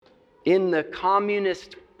In the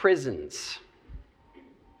communist prisons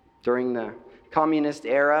during the communist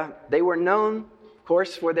era, they were known, of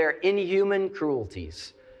course, for their inhuman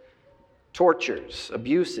cruelties, tortures,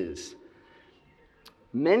 abuses.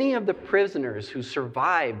 Many of the prisoners who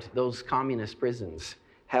survived those communist prisons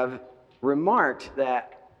have remarked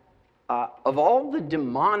that of all the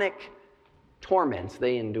demonic torments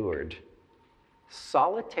they endured,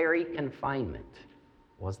 solitary confinement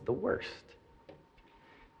was the worst.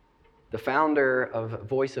 The founder of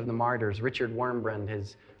Voice of the Martyrs, Richard Wurmbrand,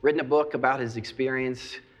 has written a book about his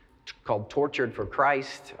experience called Tortured for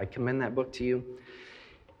Christ. I commend that book to you.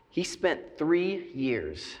 He spent 3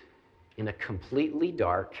 years in a completely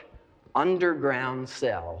dark, underground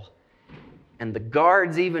cell, and the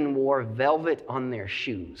guards even wore velvet on their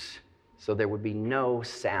shoes so there would be no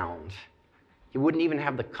sound. He wouldn't even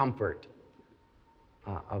have the comfort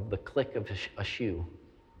of the click of a shoe.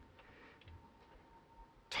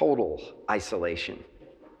 Total isolation.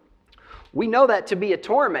 We know that to be a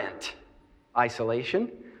torment,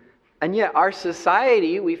 isolation, and yet our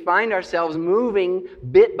society, we find ourselves moving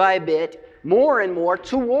bit by bit, more and more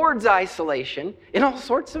towards isolation in all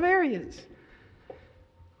sorts of areas.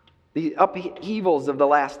 The upheavals of the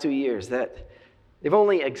last 2 years, that they've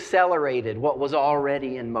only accelerated what was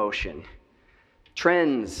already in motion.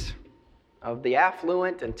 Trends of the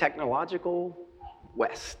affluent and technological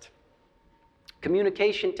West.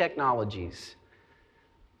 Communication technologies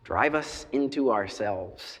drive us into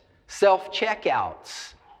ourselves.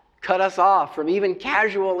 Self-checkouts cut us off from even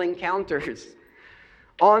casual encounters.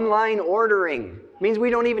 Online ordering means we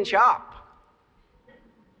don't even shop.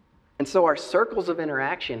 And so our circles of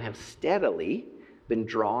interaction have steadily been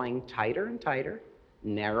drawing tighter and tighter,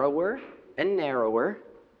 narrower and narrower.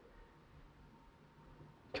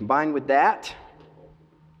 Combined with that,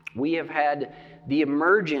 we have had the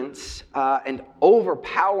emergence and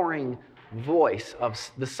overpowering voice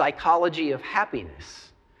of the psychology of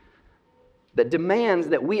happiness that demands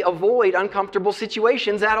that we avoid uncomfortable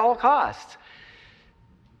situations at all costs.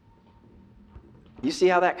 You see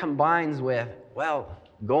how that combines with, well,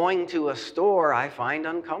 going to a store I find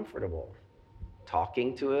uncomfortable.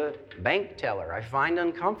 Talking to a bank teller I find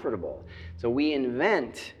uncomfortable. So we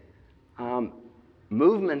invent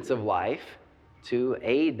movements of life to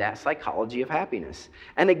aid that psychology of happiness.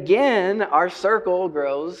 And again, our circle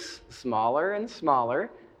grows smaller and smaller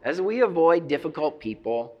as we avoid difficult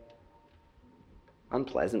people,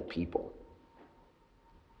 unpleasant people,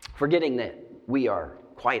 forgetting that we are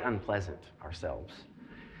quite unpleasant ourselves.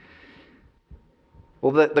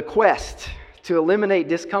 Well, the quest to eliminate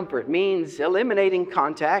discomfort means eliminating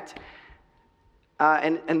contact,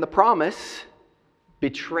 and the promise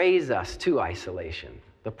betrays us to isolation.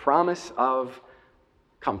 The promise of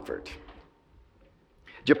comfort.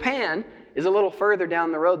 Japan is a little further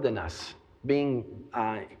down the road than us, being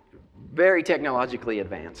very technologically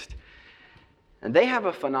advanced. And they have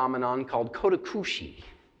a phenomenon called kotokushi.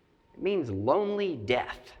 It means lonely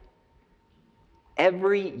death.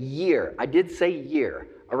 Every year, I did say year,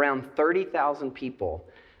 around 30,000 people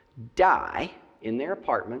die in their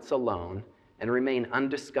apartments alone and remain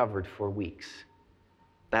undiscovered for weeks.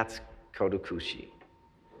 That's kotokushi.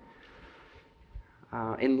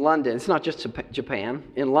 In London, it's not just Japan.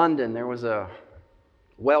 In London, there was a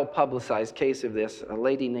well-publicized case of this. A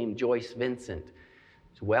lady named Joyce Vincent.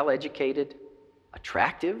 She's well-educated,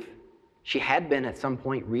 attractive. She had been at some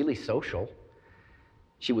point really social.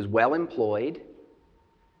 She was well-employed,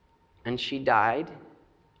 and she died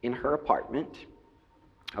in her apartment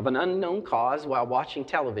of an unknown cause while watching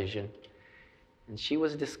television. And she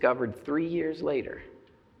was discovered 3 years later.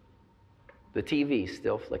 The TV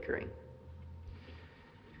still flickering.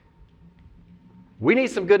 We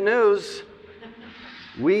need some good news.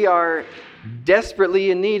 We are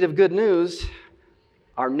desperately in need of good news.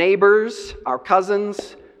 Our neighbors, our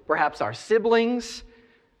cousins, perhaps our siblings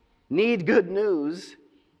need good news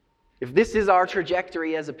if this is our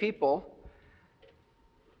trajectory as a people,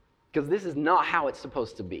 because this is not how it's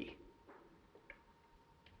supposed to be.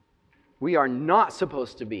 We are not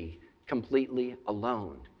supposed to be completely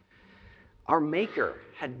alone. Our Maker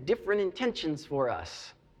had different intentions for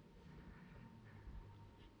us.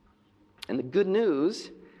 And the good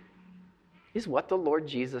news is what the Lord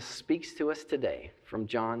Jesus speaks to us today from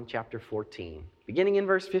John chapter 14. Beginning in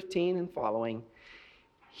verse 15 and following,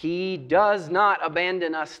 He does not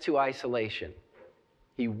abandon us to isolation.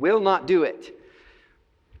 He will not do it.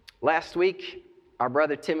 Last week, our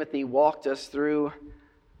brother Timothy walked us through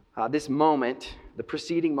this moment, the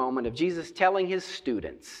preceding moment of Jesus telling His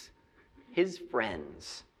students, His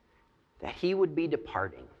friends, that He would be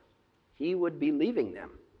departing. He would be leaving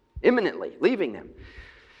them. Imminently leaving them.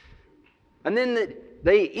 And then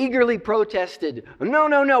they eagerly protested, "No,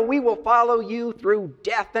 no, no, we will follow you through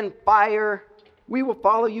death and fire. We will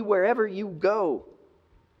follow you wherever you go."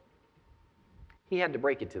 He had to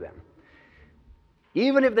break it to them.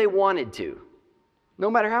 Even if they wanted to, no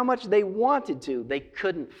matter how much they wanted to, they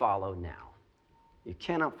couldn't follow now. You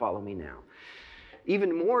cannot follow me now.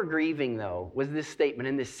 Even more grieving, though, was this statement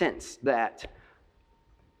in this sense that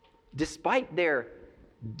despite their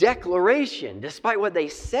declaration, despite what they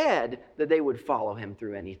said that they would follow him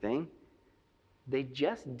through anything, they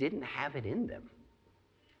just didn't have it in them.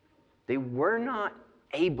 They were not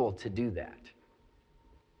able to do that.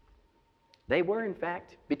 They were, in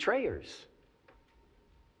fact, betrayers.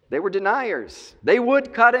 They were deniers. They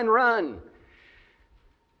would cut and run.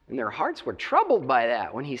 And their hearts were troubled by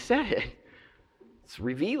that when he said it. It's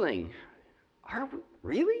revealing. Are we,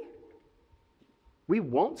 really? We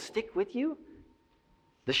won't stick with you?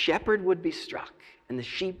 The shepherd would be struck, and the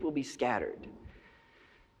sheep will be scattered.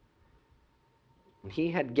 And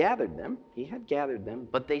he had gathered them,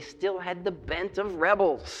 but they still had the bent of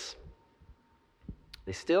rebels.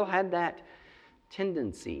 They still had that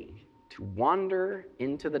tendency to wander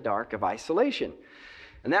into the dark of isolation.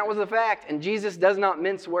 And that was a fact, and Jesus does not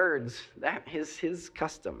mince words. That is his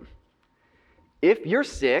custom. If you're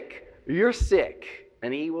sick,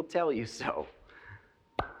 and he will tell you so.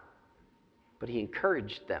 But he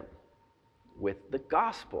encouraged them with the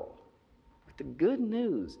gospel, with the good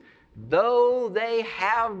news. Though they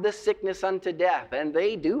have the sickness unto death, and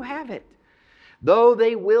they do have it, though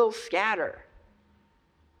they will scatter,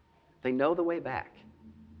 they know the way back.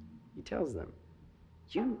 He tells them,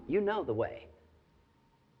 you know the way.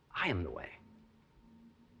 I am the way.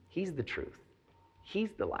 He's the truth.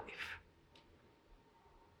 He's the life.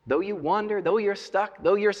 Though you wander, though you're stuck,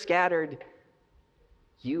 though you're scattered,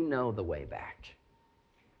 you know the way back.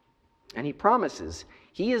 And he promises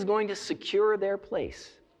he is going to secure their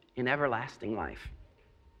place in everlasting life.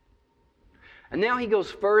 And now he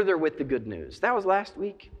goes further with the good news. That was last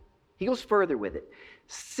week. He goes further with it.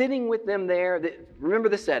 Sitting with them there, remember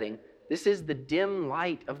the setting. This is the dim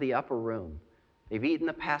light of the upper room. They've eaten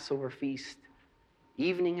the Passover feast.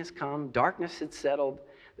 Evening has come. Darkness had settled.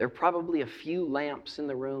 There are probably a few lamps in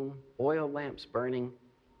the room, oil lamps burning.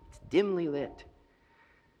 It's dimly lit.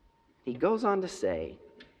 He goes on to say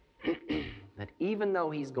that even though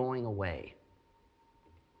he's going away,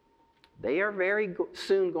 they are very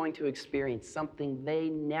soon going to experience something they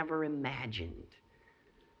never imagined.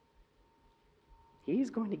 He's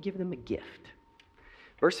going to give them a gift.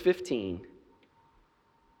 Verse 15,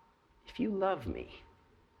 if you love me,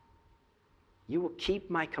 you will keep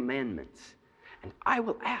my commandments, and I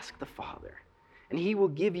will ask the Father, and he will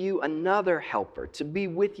give you another helper to be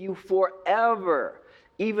with you forever,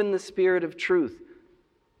 even the Spirit of truth,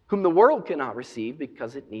 whom the world cannot receive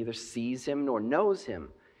because it neither sees him nor knows him.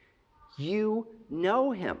 You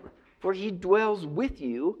know him, for he dwells with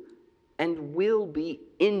you and will be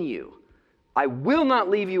in you. I will not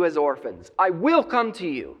leave you as orphans. I will come to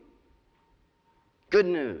you. Good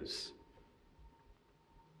news.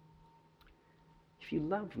 If you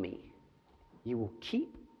love me, you will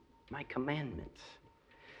keep my commandments.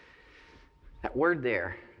 That word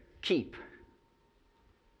there, keep,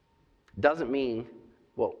 doesn't mean,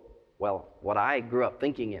 well, what I grew up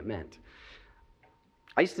thinking it meant.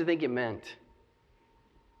 I used to think it meant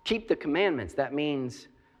keep the commandments. That means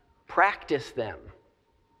practice them.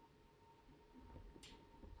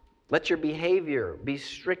 Let your behavior be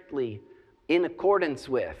strictly in accordance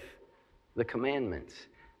with the commandments.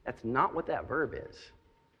 That's not what that verb is.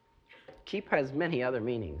 Keep has many other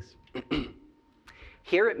meanings.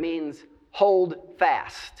 Here it means hold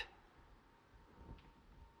fast.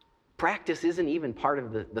 Practice isn't even part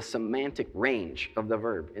of the semantic range of the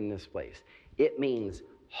verb in this place. It means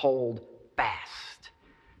hold fast,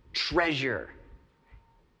 treasure,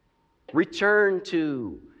 return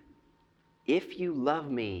to. If you love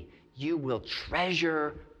me, you will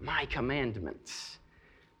treasure my commandments.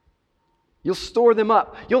 You'll store them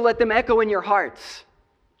up. You'll let them echo in your hearts.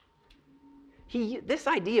 This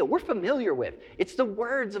idea we're familiar with. It's the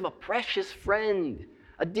words of a precious friend,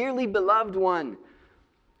 a dearly beloved one.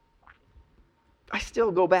 I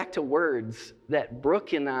still go back to words that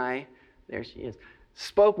Brooke and I, there she is,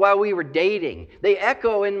 spoke while we were dating. They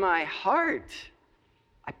echo in my heart.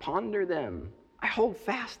 I ponder them. I hold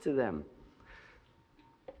fast to them.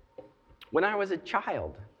 When I was a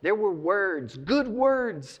child, there were words, good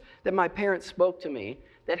words, that my parents spoke to me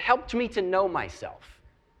that helped me to know myself.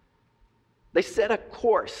 They set a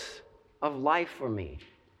course of life for me,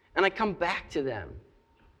 and I come back to them.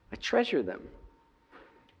 I treasure them.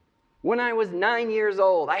 When I was 9 years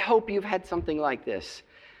old, I hope you've had something like this.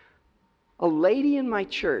 A lady in my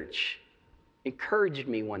church encouraged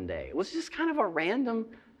me one day. It was just kind of a random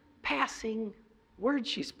passing word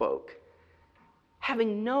she spoke,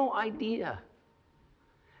 having no idea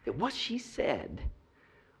that what she said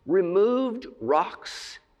removed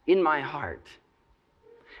rocks in my heart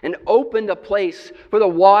and opened a place for the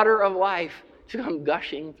water of life to come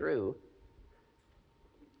gushing through,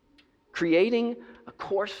 creating a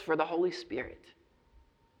course for the Holy Spirit.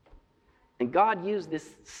 And God used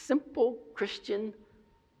this simple Christian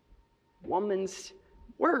woman's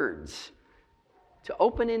words to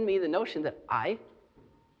open in me the notion that I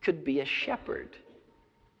could be a shepherd.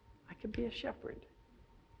 I could be a shepherd.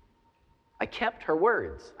 I kept her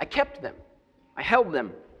words. I kept them. I held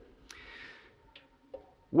them.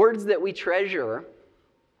 Words that we treasure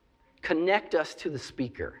connect us to the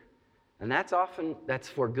speaker. And that's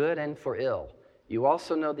for good and for ill. You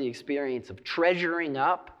also know the experience of treasuring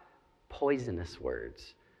up poisonous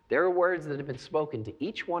words. There are words that have been spoken to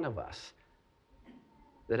each one of us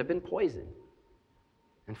that have been poisoned.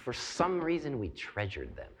 And for some reason, we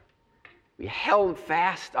treasured them. We held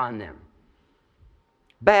fast on them.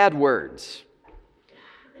 Bad words.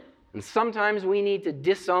 And sometimes we need to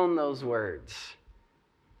disown those words.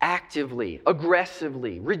 Actively,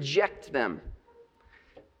 aggressively, reject them.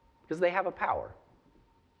 Because they have a power.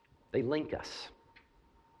 They link us.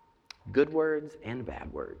 Good words and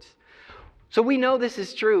bad words. So we know this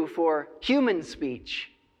is true for human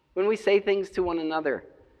speech when we say things to one another.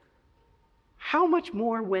 How much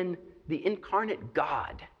more when the incarnate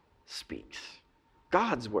God speaks?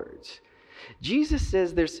 God's words. Jesus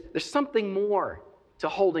says there's something more to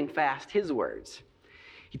holding fast his words.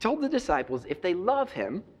 He told the disciples if they love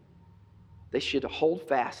him, they should hold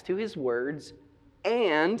fast to his words,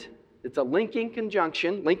 and it's a linking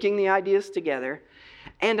conjunction, linking the ideas together.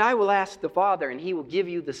 And I will ask the Father, and he will give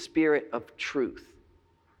you the Spirit of truth.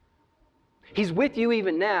 He's with you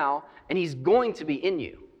even now, and he's going to be in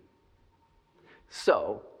you.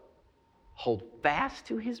 So, hold fast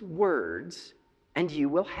to his words, and you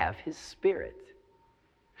will have his Spirit.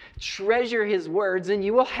 Treasure his words, and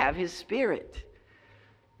you will have his Spirit.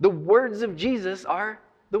 The words of Jesus are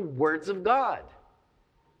the words of God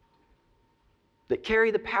that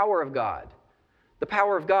carry the power of God. The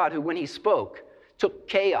power of God who, when he spoke, took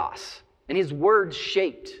chaos, and his words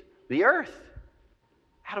shaped the earth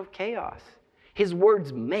out of chaos. His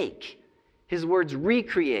words make. His words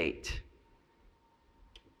recreate.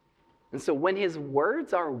 And so when his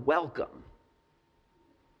words are welcome,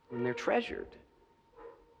 when they're treasured,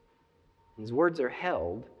 his words are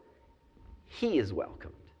held, he is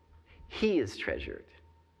welcomed. He is treasured.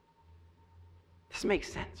 This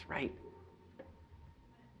makes sense, right?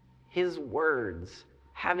 His words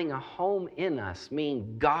having a home in us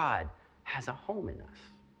mean God has a home in us.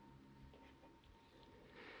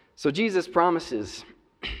 So Jesus promises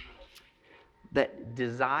that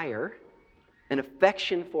desire and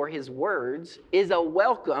affection for his words is a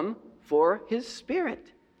welcome for his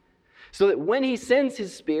Spirit. So that when he sends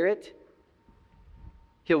his Spirit,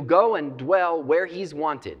 he'll go and dwell where he's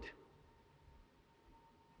wanted.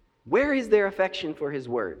 Where is their affection for his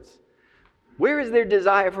words? Where is their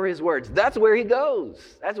desire for his words? That's where he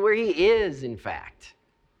goes. That's where he is, in fact.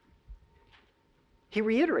 He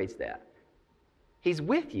reiterates that. He's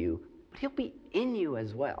with you, but he'll be in you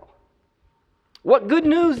as well. What good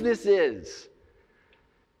news this is!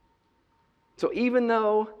 So even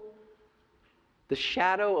though the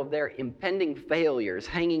shadow of their impending failure is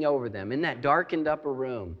hanging over them in that darkened upper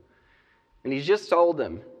room, and he's just told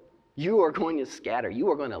them, you are going to scatter.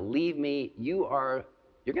 You are going to leave me. You're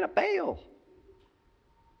going to fail.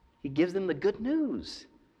 He gives them the good news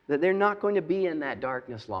that they're not going to be in that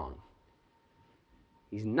darkness long.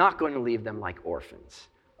 He's not going to leave them like orphans,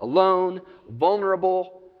 alone,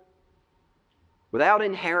 vulnerable, without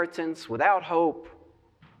inheritance, without hope.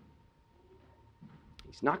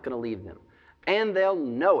 He's not going to leave them. And they'll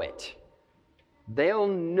know it. They'll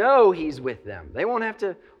know he's with them. They won't have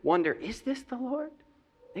to wonder, is this the Lord?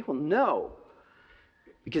 They will know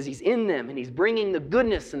because he's in them and he's bringing the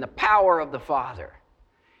goodness and the power of the Father.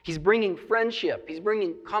 He's bringing friendship. He's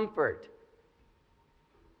bringing comfort,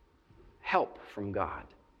 help from God.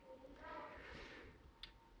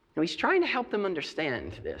 Now, he's trying to help them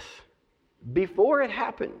understand this before it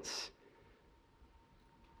happens,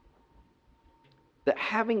 that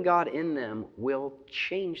having God in them will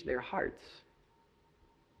change their hearts.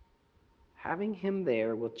 Having him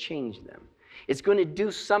there will change them. It's going to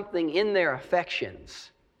do something in their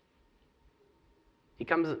affections. He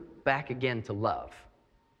comes back again to love.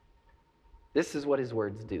 This is what his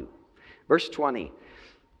words do. Verse 20.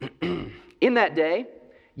 In that day,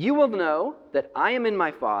 you will know that I am in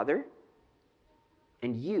my Father,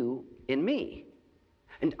 and you in me,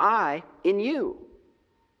 and I in you.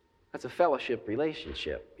 That's a fellowship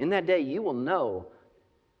relationship. In that day, you will know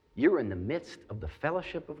you're in the midst of the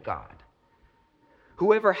fellowship of God.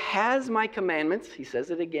 Whoever has my commandments, he says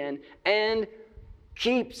it again, and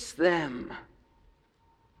keeps them,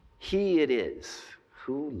 he it is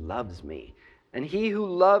who loves me. And he who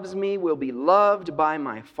loves me will be loved by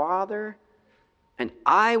my Father, and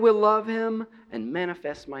I will love him and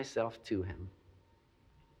manifest myself to him,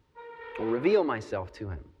 or reveal myself to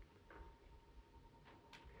him.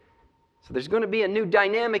 So there's going to be a new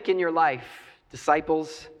dynamic in your life,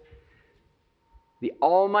 disciples. The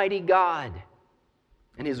Almighty God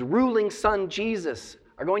and his ruling Son, Jesus,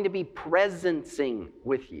 are going to be presencing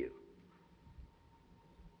with you.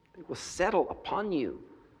 They will settle upon you.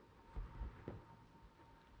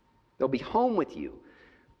 They'll be home with you,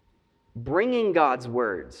 bringing God's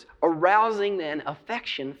words, arousing an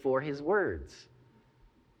affection for his words.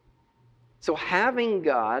 So having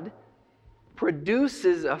God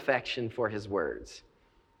produces affection for his words.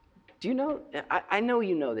 Do you know? I know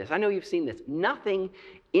you know this. I know you've seen this. Nothing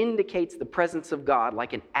indicates the presence of God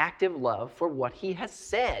like an active love for what he has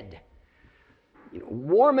said.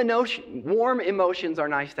 Warm emotions are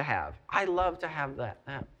nice to have. I love to have that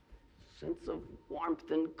sense of warmth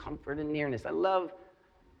and comfort and nearness. I love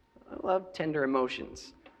tender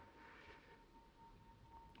emotions.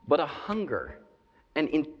 But a hunger, an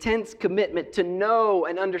intense commitment to know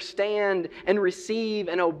and understand and receive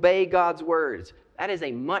and obey God's words, that is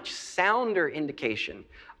a much sounder indication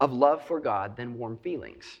of love for God than warm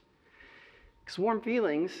feelings. Because warm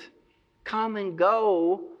feelings come and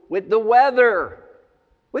go with the weather,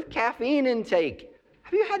 with caffeine intake.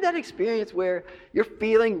 Have you had that experience where you're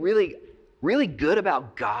feeling really, really good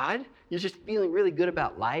about God? You're just feeling really good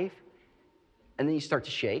about life, and then you start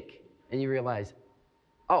to shake, and you realize,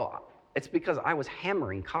 oh, it's because I was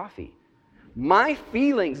hammering coffee. My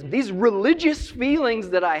feelings, these religious feelings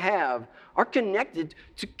that I have, are connected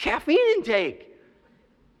to caffeine intake.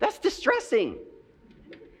 That's distressing.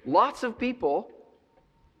 Lots of people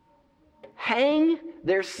hang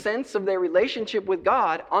their sense of their relationship with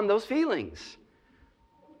God on those feelings.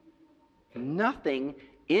 Nothing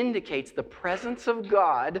indicates the presence of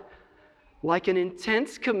God like an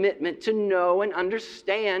intense commitment to know and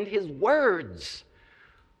understand his words.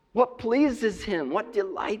 What pleases him, what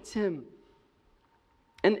delights him.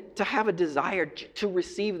 And to have a desire to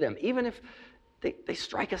receive them, even if they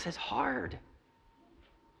strike us as hard.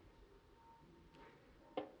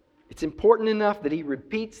 It's important enough that he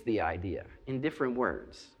repeats the idea in different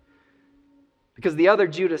words. Because the other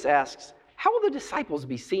Judas asks, how will the disciples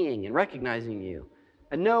be seeing and recognizing you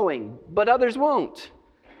and knowing, but others won't?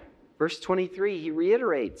 Verse 23, he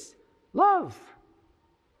reiterates, love.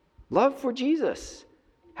 Love for Jesus.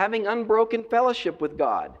 Having unbroken fellowship with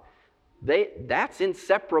God. That's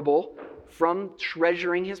inseparable from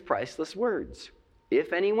treasuring his priceless words.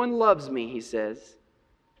 If anyone loves me, he says,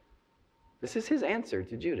 this is his answer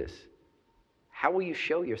to Judas. How will you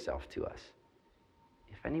show yourself to us?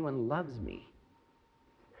 If anyone loves me,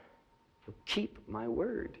 he'll keep my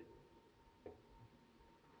word.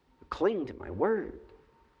 He'll cling to my word.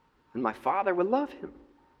 And my Father will love him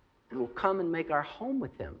and will come and make our home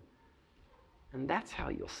with him. And that's how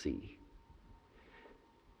you'll see.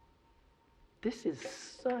 This is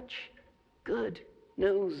such good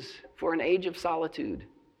news for an age of solitude,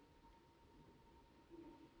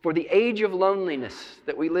 for the age of loneliness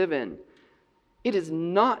that we live in. It is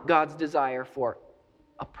not God's desire for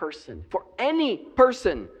a person, for any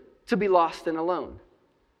person, to be lost and alone.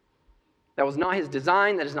 That was not his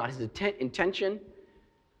design. That is not his intention.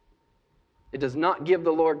 It does not give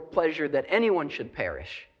the Lord pleasure that anyone should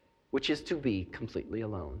perish, which is to be completely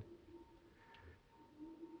alone.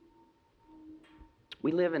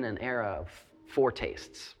 We live in an era of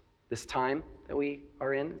foretastes. This time that we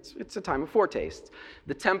are in, it's a time of foretastes.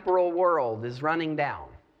 The temporal world is running down.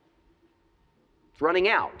 It's running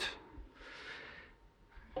out.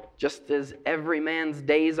 Just as every man's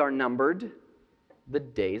days are numbered, the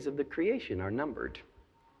days of the creation are numbered.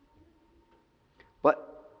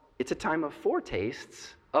 But it's a time of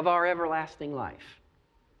foretastes of our everlasting life.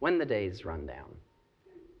 When the days run down,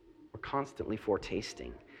 we're constantly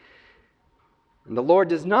foretasting. And the Lord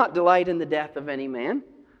does not delight in the death of any man,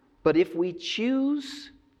 but if we choose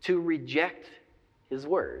to reject his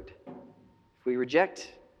word, if we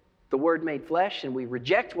reject the word made flesh and we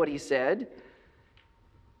reject what he said,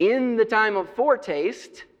 in the time of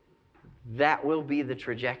foretaste, that will be the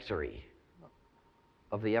trajectory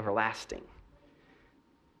of the everlasting.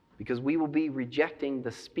 Because we will be rejecting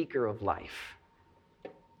the speaker of life,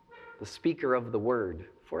 the speaker of the word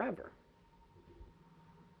forever.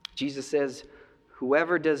 Jesus says,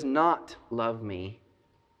 whoever does not love me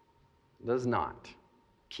does not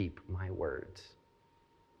keep my words.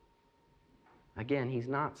 Again, he's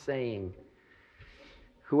not saying,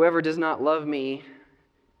 whoever does not love me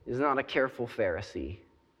is not a careful Pharisee.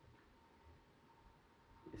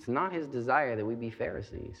 It's not his desire that we be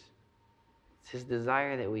Pharisees. It's his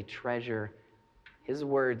desire that we treasure his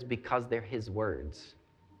words because they're his words.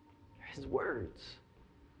 They're his words.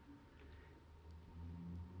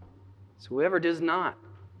 So whoever does not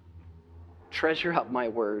treasure up my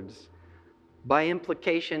words, by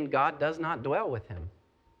implication, God does not dwell with him.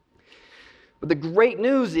 But the great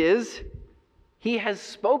news is, he has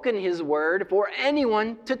spoken his word for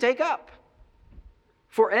anyone to take up,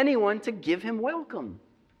 for anyone to give him welcome.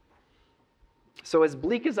 So as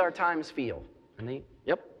bleak as our times feel,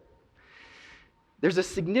 there's a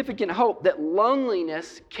significant hope that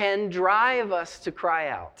loneliness can drive us to cry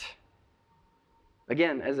out.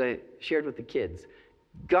 Again, as I shared with the kids,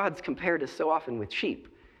 God's compared us so often with sheep.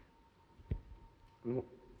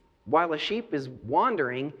 While a sheep is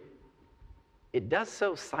wandering, it does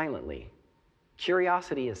so silently.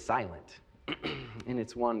 Curiosity is silent in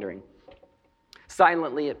its wandering.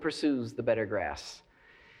 Silently, it pursues the better grass.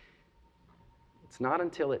 It's not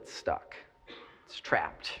until it's stuck, it's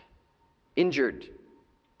trapped, injured,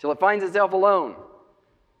 till it finds itself alone,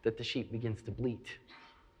 that the sheep begins to bleat,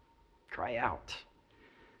 cry out.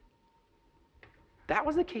 That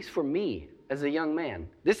was the case for me as a young man.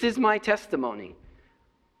 This is my testimony.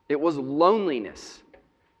 It was loneliness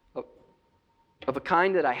of a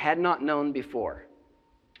kind that I had not known before.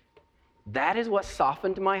 That is what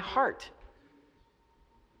softened my heart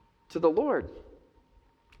to the Lord.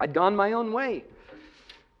 I'd gone my own way.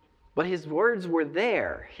 But his words were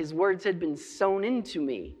there. His words had been sown into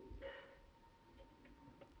me.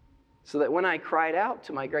 So that when I cried out,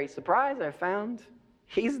 to my great surprise, I found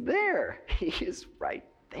he's there. He is right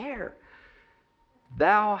there.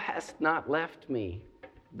 Thou hast not left me,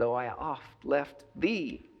 though I oft left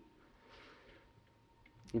thee.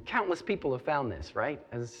 And countless people have found this, right?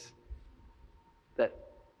 As that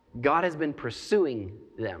God has been pursuing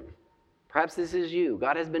them. Perhaps this is you.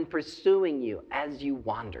 God has been pursuing you as you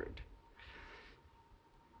wandered.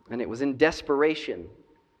 And it was in desperation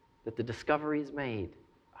that the discovery is made.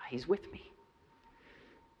 He's with me.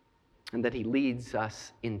 And that he leads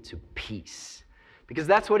us into peace. Because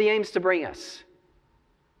that's what he aims to bring us.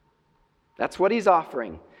 That's what he's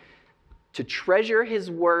offering. To treasure his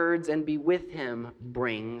words and be with him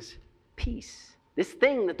brings peace. This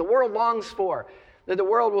thing that the world longs for, that the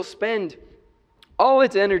world will spend all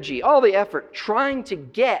its energy, all the effort trying to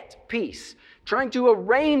get peace, trying to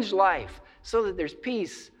arrange life so that there's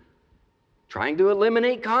peace, trying to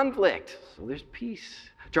eliminate conflict so there's peace,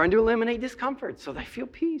 trying to eliminate discomfort so they feel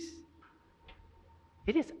peace.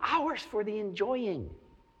 It is ours for the enjoying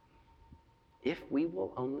if we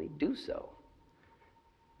will only do so.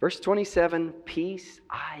 Verse 27, peace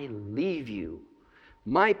I leave you.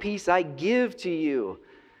 My peace I give to you.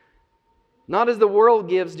 Not as the world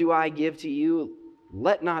gives do I give to you.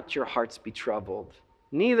 Let not your hearts be troubled,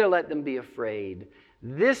 neither let them be afraid.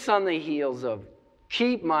 This on the heels of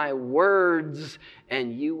keep my words,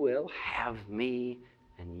 and you will have me,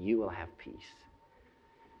 and you will have peace.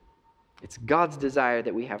 It's God's desire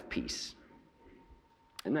that we have peace.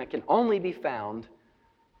 And that can only be found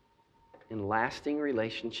in lasting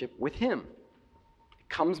relationship with him. It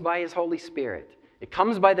comes by his Holy Spirit. It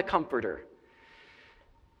comes by the Comforter.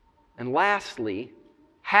 And lastly,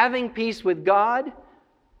 having peace with God,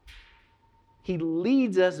 he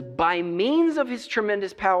leads us by means of his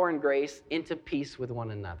tremendous power and grace into peace with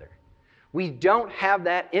one another. We don't have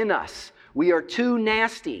that in us. We are too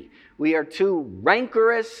nasty. We are too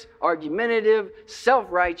rancorous, argumentative,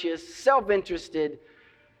 self-righteous, self-interested.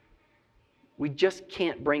 We just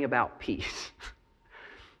can't bring about peace.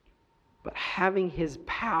 But having his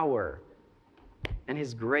power and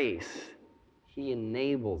his grace, he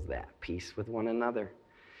enables that peace with one another.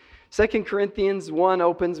 2 Corinthians 1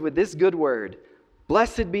 opens with this good word.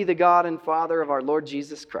 Blessed be the God and Father of our Lord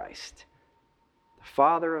Jesus Christ, the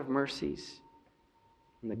Father of mercies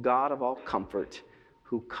and the God of all comfort,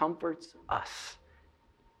 who comforts us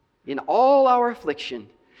in all our affliction,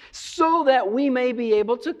 so that we may be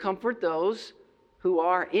able to comfort those who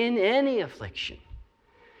are in any affliction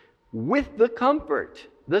with the comfort,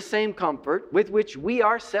 the same comfort with which we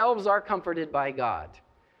ourselves are comforted by God.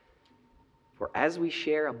 For as we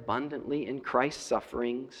share abundantly in Christ's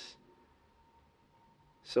sufferings,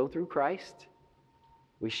 so through Christ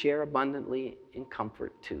we share abundantly in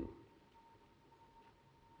comfort too.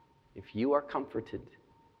 If you are comforted,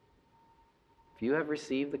 if you have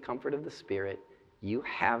received the comfort of the Spirit, You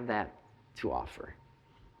have that to offer.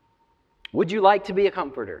 Would you like to be a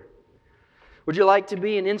comforter? Would you like to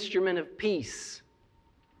be an instrument of peace?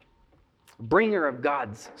 A bringer of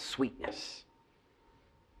God's sweetness?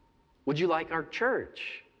 Would you like our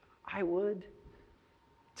church? I would.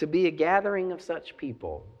 To be a gathering of such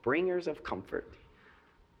people, bringers of comfort.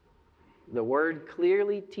 The Word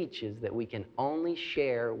clearly teaches that we can only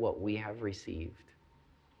share what we have received.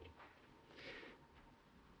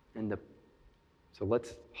 So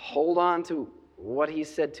let's hold on to what He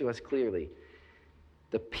said to us clearly.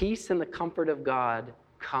 The peace and the comfort of God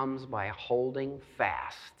comes by holding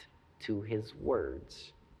fast to His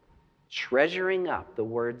words, treasuring up the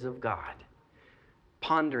words of God,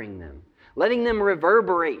 pondering them, letting them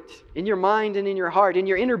reverberate in your mind and in your heart, in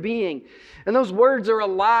your inner being. And those words are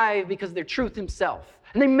alive because they're truth Himself,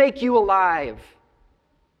 and they make you alive.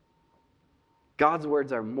 God's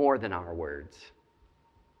words are more than our words.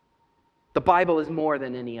 The Bible is more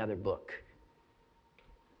than any other book.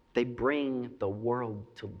 They bring the world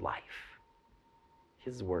to life.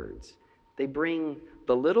 His words. They bring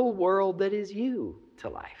the little world that is you to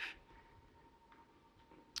life.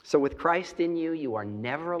 So with Christ in you, you are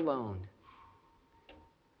never alone.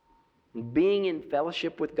 Being in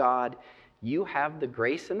fellowship with God, you have the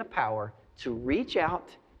grace and the power to reach out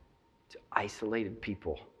to isolated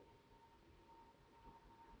people.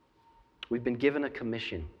 We've been given a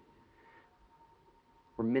commission.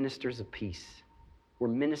 We're ministers of peace. We're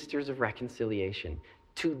ministers of reconciliation.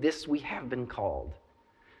 To this we have been called,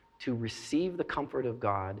 to receive the comfort of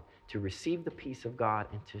God, to receive the peace of God,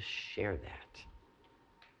 and to share that.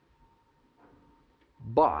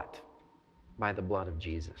 Bought by the blood of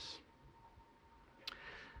Jesus.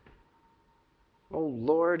 Oh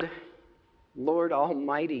Lord, Lord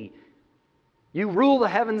Almighty, you rule the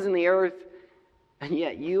heavens and the earth, and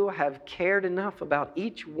yet you have cared enough about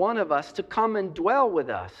each one of us to come and dwell with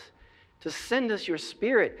us, to send us your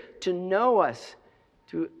Spirit, to know us,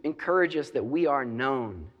 to encourage us that we are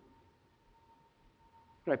known.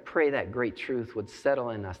 And I pray that great truth would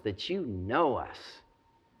settle in us, that you know us,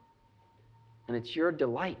 and it's your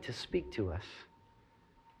delight to speak to us.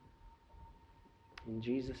 In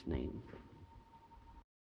Jesus' name.